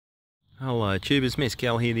Hello tubers,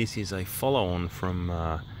 Mescal here. This is a follow-on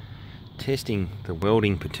from testing the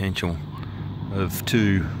welding potential of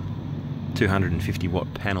two 250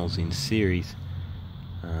 watt panels in series.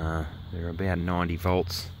 They're about 90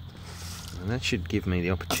 volts and that should give me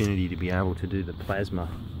the opportunity to be able to do the plasma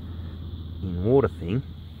in water thing.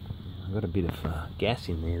 I've got a bit of gas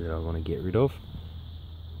in there that I want to get rid of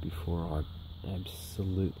before I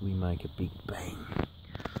absolutely make a big bang.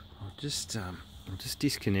 I'll just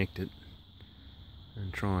disconnect it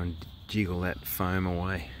and try and jiggle that foam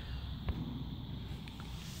away.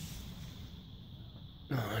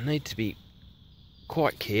 I need to be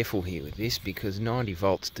quite careful here with this because 90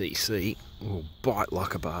 volts DC will bite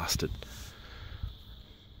like a bastard.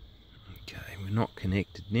 Okay, we're not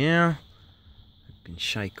connected now. I can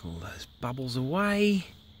shake all those bubbles away.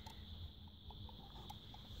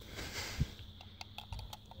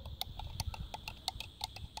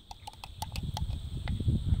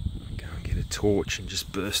 Torch and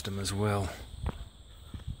just burst them as well.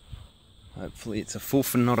 Hopefully it's a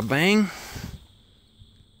foof and not a bang.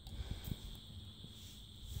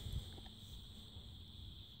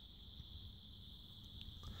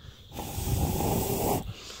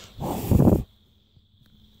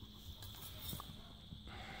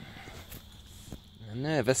 I'm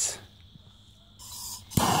nervous.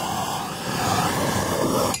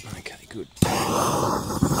 Okay, good.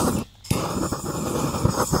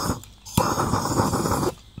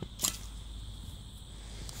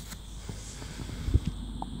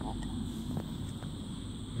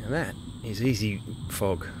 That is easy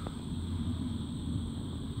fog.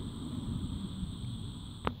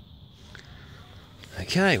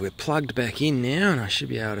 Okay, we're plugged back in now and I should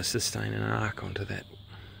be able to sustain an arc onto that.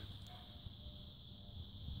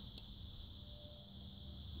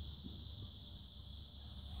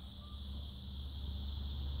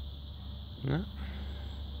 No.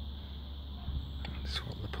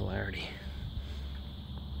 Swap the polarity.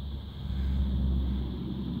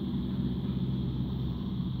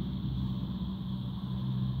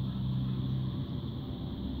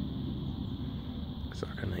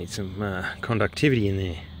 Like I need some conductivity in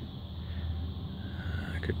there.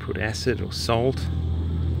 I could put acid or salt.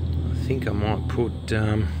 I think I might put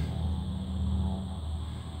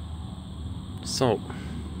salt.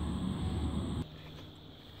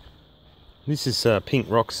 This is pink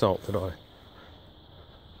rock salt that I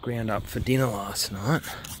ground up for dinner last night.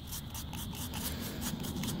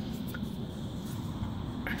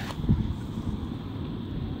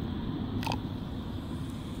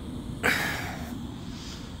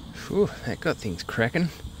 Ooh, that got things cracking.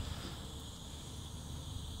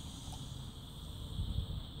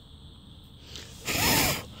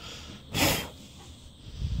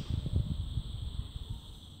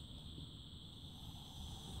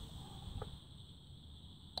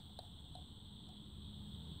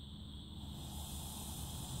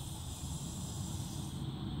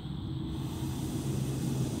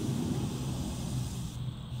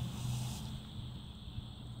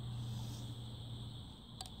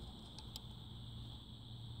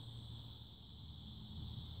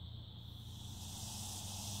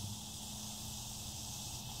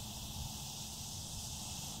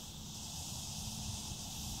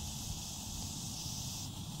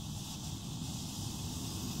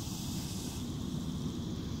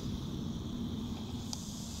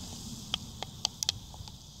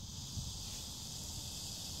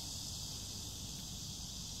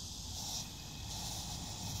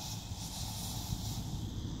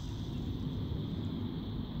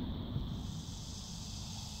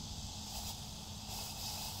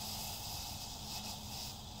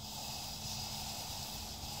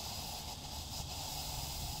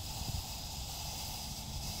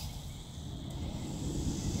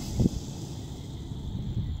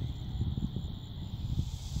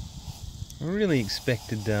 I really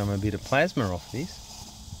expected a bit of plasma off this.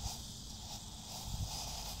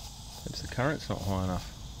 Perhaps the current's not high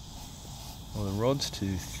enough, or the rod's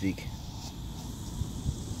too thick.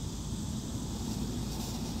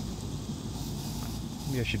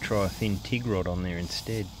 Maybe I should try a thin TIG rod on there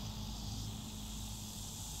instead.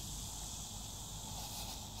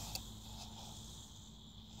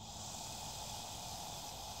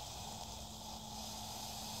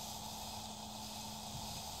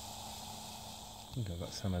 I think I've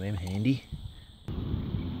got some of them handy.